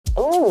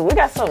Ooh, we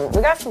got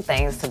some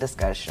things to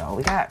discuss, y'all.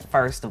 We got,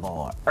 first of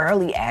all,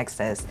 early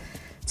access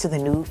to the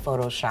new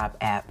Photoshop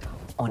app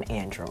on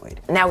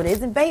Android. Now, it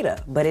isn't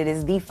beta, but it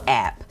is the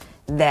app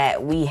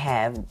that we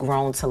have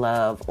grown to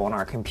love on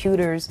our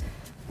computers,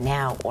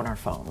 now on our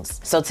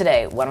phones. So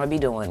today, what I'm gonna be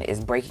doing is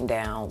breaking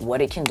down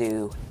what it can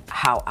do,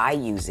 how I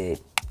use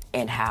it,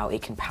 and how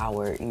it can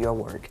power your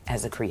work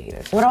as a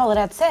creator. With all of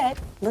that said,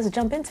 let's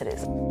jump into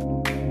this.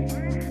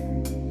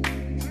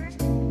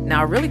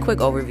 Now, a really quick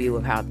overview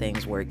of how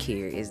things work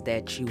here is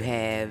that you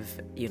have,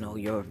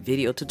 your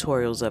video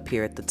tutorials up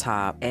here at the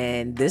top,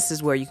 and this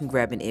is where you can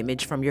grab an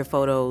image from your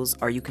photos,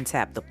 or you can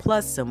tap the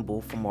plus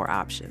symbol for more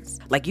options.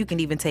 Like, you can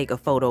even take a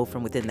photo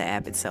from within the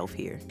app itself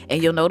here.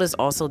 And you'll notice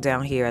also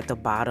down here at the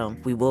bottom,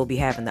 we will be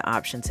having the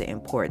option to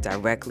import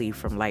directly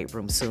from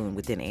Lightroom soon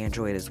within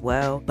Android as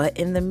well. But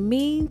in the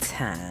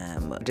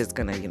meantime, I'm just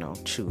gonna,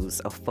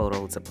 choose a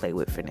photo to play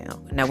with for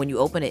now. Now, when you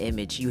open an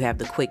image, you have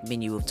the quick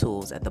menu of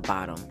tools at the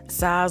bottom.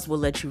 Size will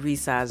let you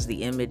resize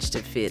the image to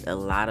fit a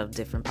lot of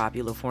different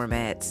popular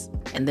formats.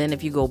 And then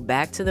if you go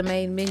back to the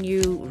main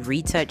menu,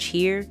 Retouch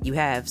here, you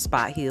have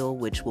Spot Heal,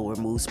 which will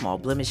remove small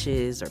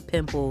blemishes or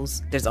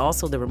pimples. There's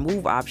also the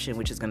remove option,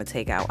 which is going to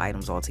take out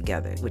items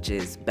altogether, which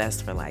is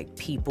best for like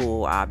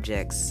people,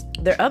 objects.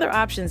 There are other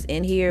options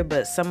in here,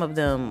 but some of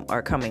them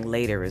are coming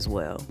later as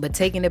well. But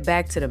taking it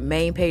back to the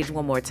main page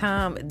one more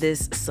time,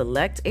 this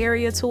select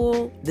area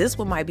tool, this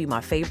one might be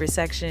my favorite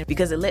section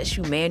because it lets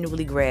you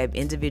manually grab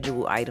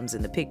individual items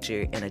in the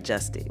picture and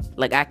adjust it.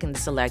 Like, I can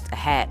select a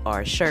hat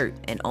or a shirt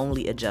and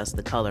only adjust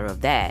the color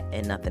of that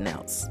and nothing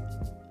else.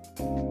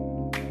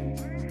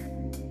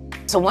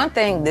 So one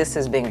thing this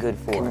has been good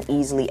for, can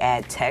easily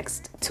add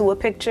text to a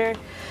picture.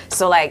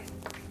 So like,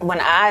 when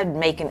I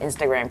make an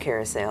Instagram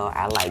carousel,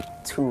 I like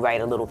to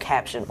write a little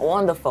caption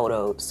on the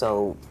photo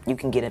so you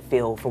can get a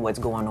feel for what's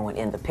going on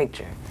in the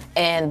picture.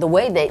 And the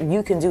way that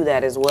you can do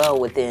that as well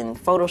within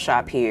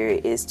Photoshop here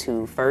is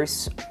to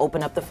first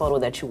open up the photo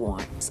that you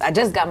want. So I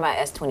just got my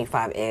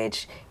S25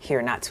 Edge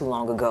here not too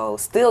long ago,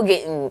 still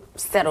getting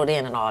settled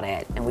in and all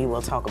that, and we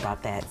will talk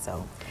about that,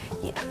 so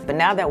yeah. But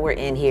now that we're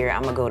in here,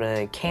 I'm gonna go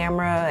to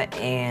camera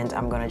and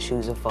I'm gonna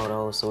choose a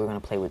photo, so we're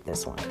gonna play with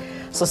this one.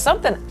 So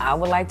something I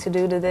would like to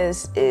do to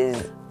this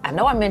is, I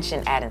know I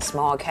mentioned adding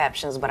small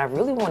captions, but I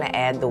really want to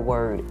add the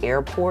word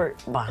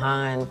airport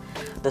behind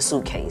the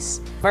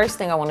suitcase. First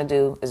thing I want to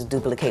do is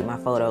duplicate my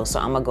photo. So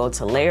I'm gonna go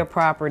to layer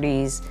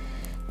properties,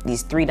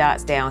 these three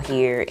dots down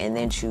here, and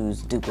then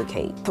choose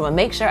duplicate. So I'm gonna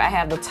make sure I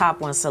have the top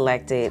one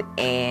selected,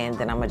 and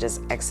then I'm gonna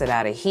just exit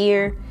out of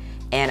here,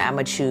 and I'm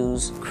gonna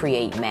choose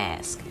create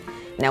mask.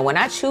 Now, when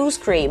I choose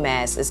create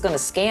mask, it's gonna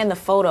scan the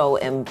photo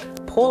and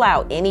pull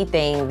out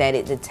anything that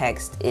it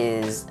detects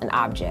is an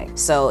object.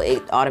 So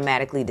it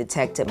automatically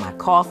detected my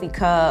coffee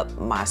cup,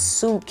 my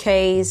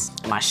suitcase,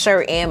 my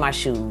shirt, and my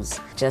shoes.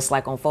 Just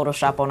like on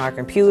Photoshop on our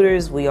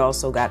computers, we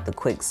also got the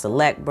quick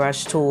select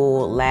brush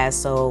tool,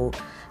 lasso,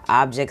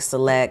 object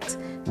select,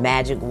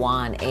 magic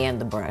wand, and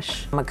the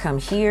brush. I'm gonna come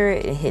here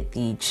and hit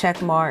the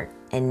check mark.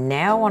 And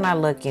now when I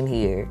look in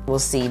here, we'll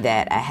see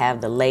that I have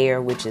the layer,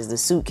 which is the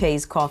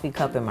suitcase, coffee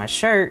cup, and my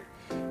shirt,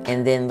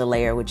 and then the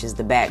layer, which is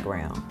the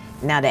background.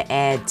 Now to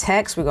add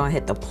text, we're gonna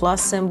hit the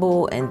plus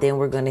symbol, and then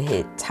we're gonna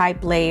hit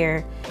type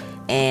layer,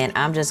 and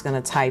I'm just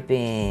gonna type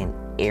in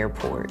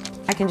airport.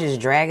 I can just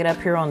drag it up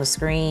here on the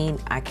screen.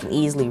 I can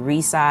easily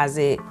resize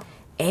it,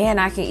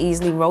 and I can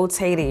easily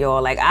rotate it,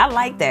 y'all. Like, I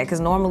like that, because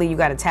normally you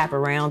gotta tap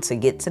around to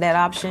get to that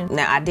option.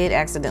 Now, I did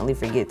accidentally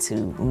forget to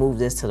move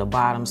this to the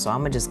bottom, so I'm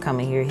gonna just come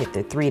in here, hit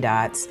the three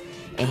dots,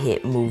 and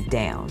hit move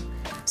down.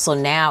 So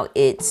now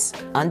it's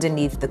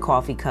underneath the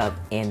coffee cup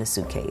and the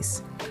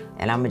suitcase.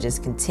 And I'm gonna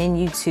just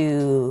continue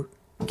to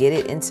get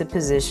it into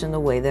position the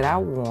way that I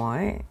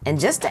want. And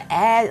just to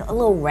add a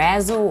little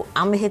razzle,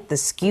 I'm gonna hit the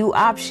skew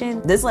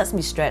option. This lets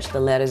me stretch the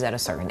letters at a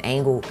certain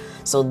angle,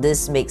 so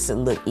this makes it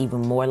look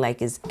even more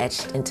like it's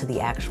etched into the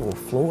actual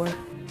floor.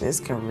 This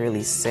can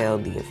really sell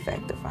the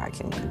effect if I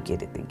can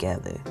get it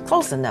together.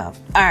 Close enough.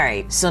 All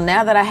right, so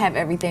now that I have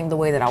everything the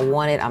way that I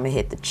want it, I'm gonna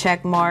hit the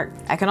check mark.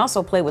 I can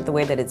also play with the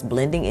way that it's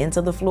blending into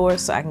the floor,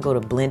 so I can go to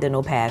blend and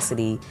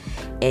opacity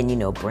and,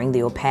 bring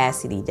the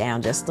opacity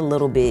down just a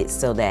little bit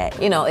so that,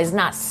 it's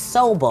not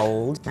so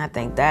bold. I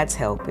think that's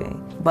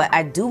helping. But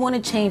I do wanna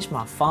change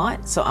my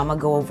font, so I'm gonna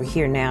go over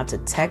here now to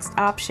text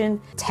option,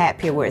 tap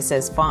here where it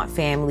says font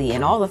family,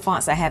 and all the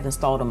fonts I have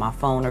installed on my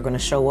phone are gonna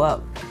show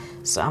up.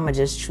 So I'm gonna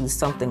just choose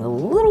something a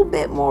little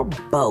bit more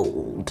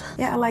bold.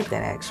 Yeah, I like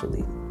that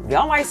actually.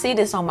 Y'all might see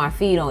this on my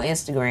feed on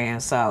Instagram,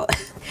 so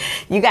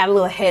you got a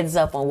little heads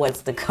up on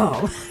what's to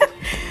come.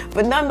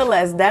 But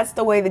nonetheless, that's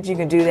the way that you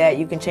can do that.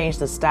 You can change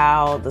the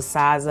style, the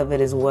size of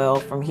it as well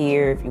from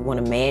here if you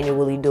wanna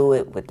manually do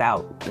it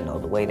without,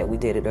 the way that we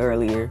did it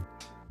earlier.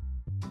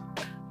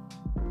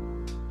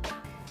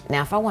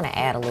 Now, if I wanna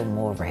add a little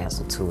more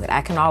razzle to it,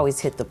 I can always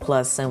hit the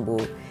plus symbol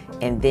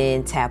and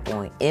then tap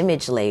on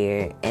image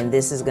layer, and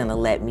this is gonna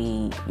let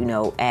me,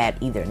 add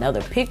either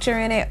another picture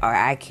in it, or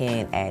I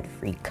can add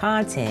free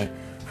content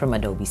from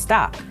Adobe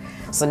Stock.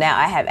 So now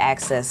I have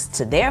access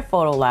to their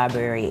photo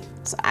library.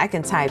 So I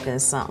can type in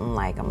something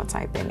like, I'm gonna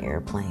type in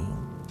airplane.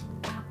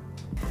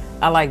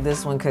 I like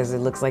this one because it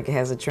looks like it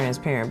has a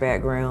transparent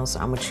background, so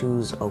I'm gonna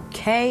choose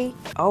okay.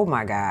 Oh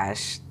my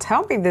gosh,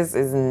 tell me this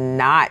is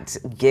not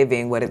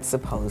giving what it's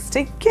supposed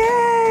to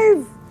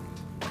give.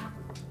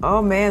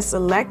 Oh man,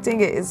 selecting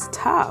it is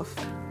tough.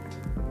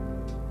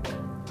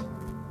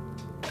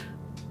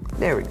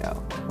 There we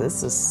go.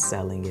 This is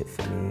selling it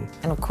for me.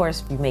 And of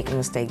course, if you make a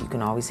mistake, you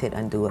can always hit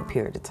undo up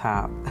here at the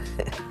top.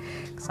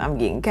 So I'm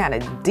getting kind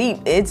of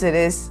deep into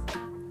this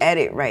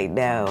edit right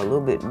now, a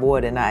little bit more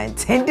than I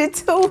intended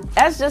to.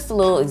 That's just a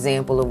little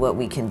example of what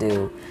we can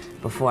do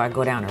before I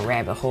go down a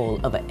rabbit hole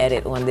of an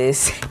edit on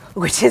this,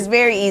 which is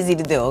very easy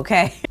to do,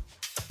 okay?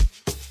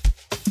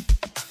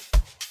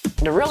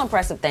 The real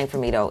impressive thing for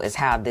me though is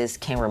how this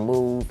can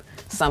remove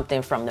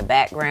something from the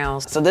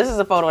background. So this is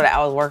a photo that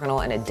I was working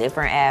on in a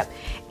different app,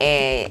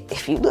 and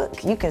if you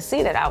look, you can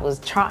see that I was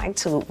trying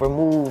to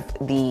remove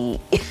the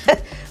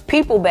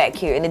people back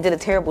here, and it did a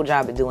terrible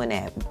job of doing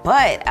that.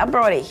 But I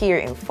brought it here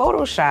in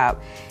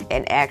Photoshop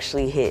and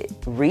actually hit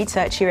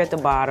retouch here at the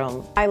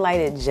bottom,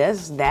 highlighted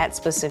just that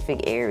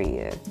specific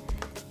area.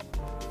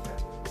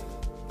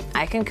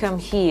 I can come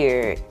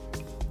here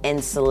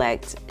and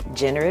select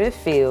generative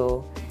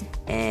fill,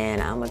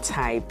 and I'm gonna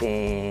type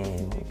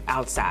in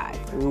outside,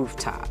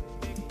 rooftop.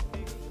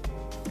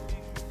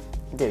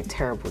 Did a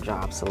terrible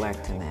job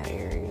selecting that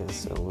area,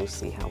 so we'll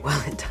see how well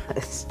it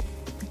does.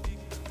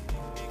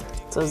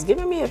 So it's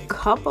giving me a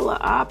couple of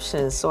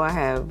options. So I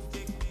have,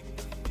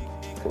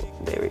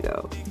 there we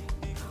go.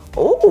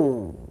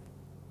 Oh,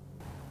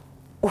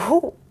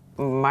 oh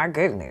my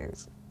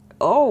goodness.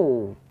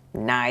 Oh,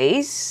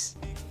 nice.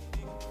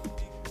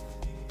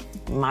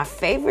 My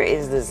favorite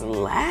is this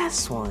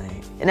last one.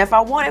 And if I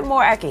wanted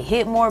more, I can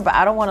hit more, but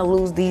I don't want to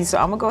lose these. So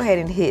I'm gonna go ahead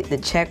and hit the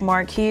check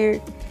mark here.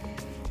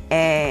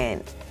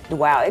 And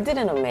wow, it did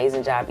an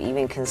amazing job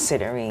even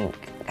considering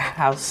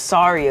how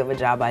sorry of a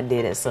job I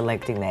did at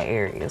selecting that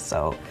area.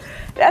 So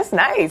that's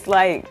nice,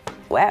 like,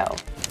 wow.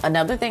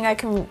 Another thing I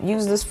can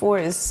use this for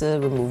is to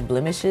remove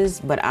blemishes,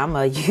 but I'm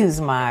gonna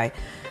use my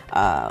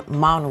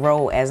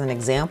Monroe as an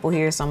example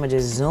here. So I'm gonna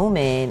just zoom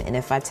in, and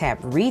if I tap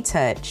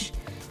retouch,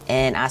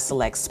 and I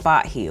select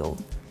spot heal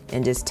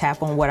and just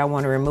tap on what I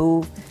want to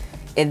remove,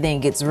 it then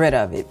gets rid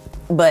of it.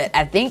 But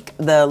I think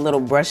the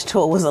little brush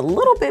tool was a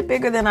little bit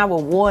bigger than I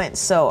would want,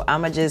 so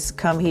I'm gonna just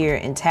come here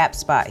and tap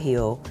spot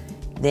heal,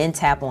 then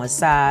tap on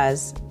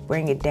size,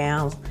 bring it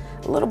down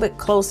a little bit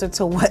closer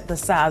to what the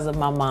size of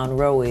my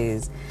Monroe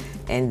is,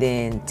 and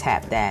then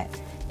tap that,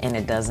 and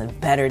it does a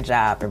better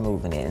job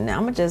removing it. And now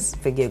I'm gonna just,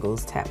 for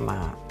giggles, tap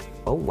my,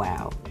 oh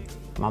wow,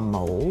 my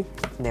mole.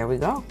 There we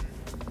go.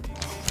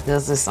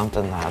 This is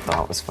something that I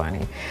thought was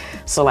funny.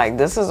 So like,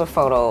 this is a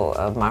photo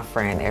of my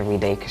friend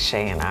Everyday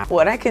Cachet and I.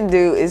 What I can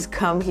do is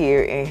come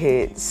here and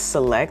hit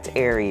select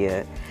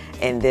area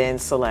and then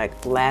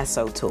select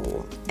lasso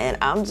tool. And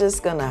I'm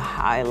just gonna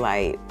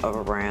highlight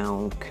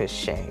around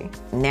Cachet.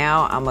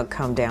 Now I'm gonna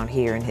come down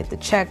here and hit the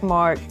check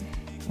mark,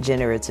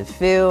 generative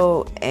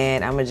fill,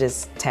 and I'm gonna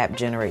just tap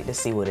generate to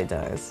see what it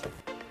does.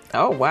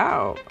 Oh,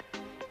 wow.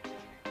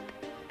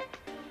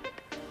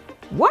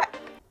 What?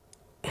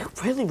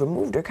 It really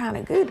removed her kind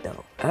of good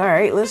though. All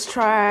right, let's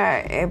try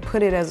and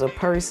put it as a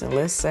person.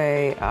 Let's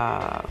say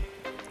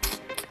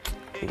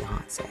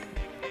Beyonce.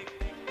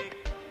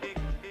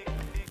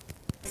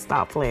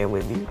 Stop playing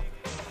with me.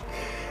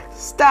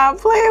 Stop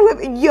playing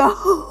with me.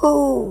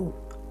 Yo!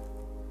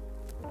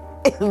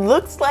 It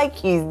looks like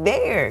he's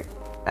there.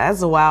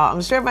 That's wild.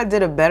 I'm sure if I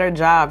did a better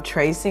job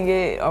tracing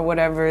it or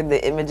whatever,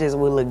 the images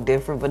would look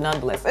different, but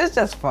nonetheless, it's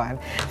just fun.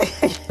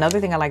 Another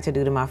thing I like to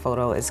do to my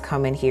photo is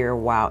come in here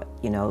while,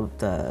 you know,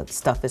 the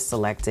stuff is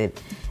selected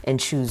and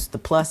choose the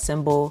plus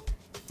symbol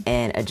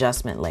and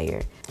adjustment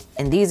layer.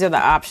 And these are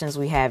the options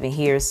we have in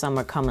here. Some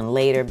are coming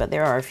later, but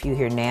there are a few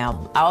here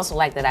now. I also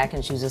like that I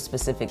can choose a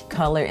specific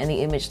color in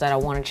the image that I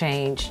want to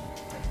change.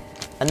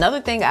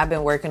 Another thing I've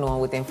been working on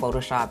within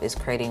Photoshop is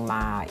creating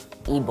my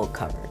ebook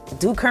cover. I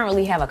do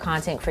currently have a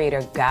content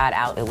creator guide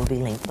out. It will be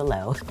linked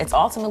below. It's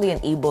ultimately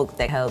an ebook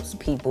that helps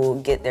people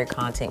get their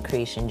content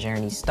creation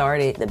journey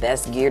started, the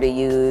best gear to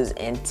use,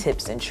 and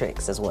tips and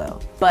tricks as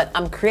well. But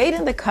I'm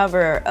creating the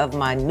cover of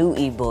my new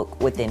ebook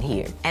within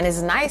here. And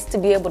it's nice to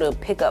be able to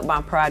pick up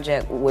my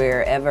project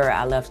wherever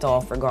I left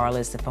off,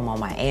 regardless if I'm on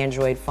my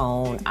Android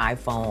phone,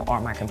 iPhone, or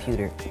my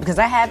computer. Because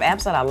I have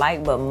apps that I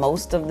like, but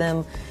most of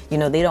them, you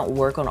know, they don't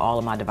work on all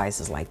of my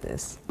devices like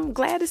this. I'm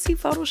glad to see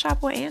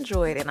Photoshop on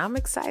Android, and I'm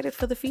excited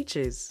for the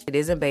features. It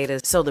is in beta,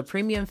 so the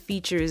premium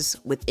features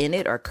within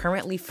it are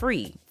currently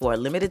free for a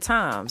limited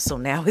time. So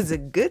now is a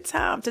good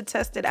time to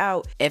test it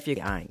out if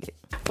you're eyeing it.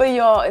 But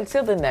y'all,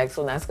 until the next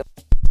one, But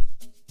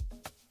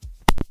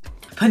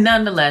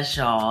nonetheless,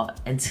 y'all,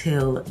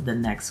 until the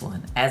next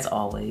one, as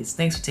always,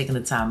 thanks for taking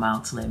the time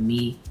out to let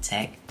me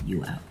tech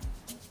you out.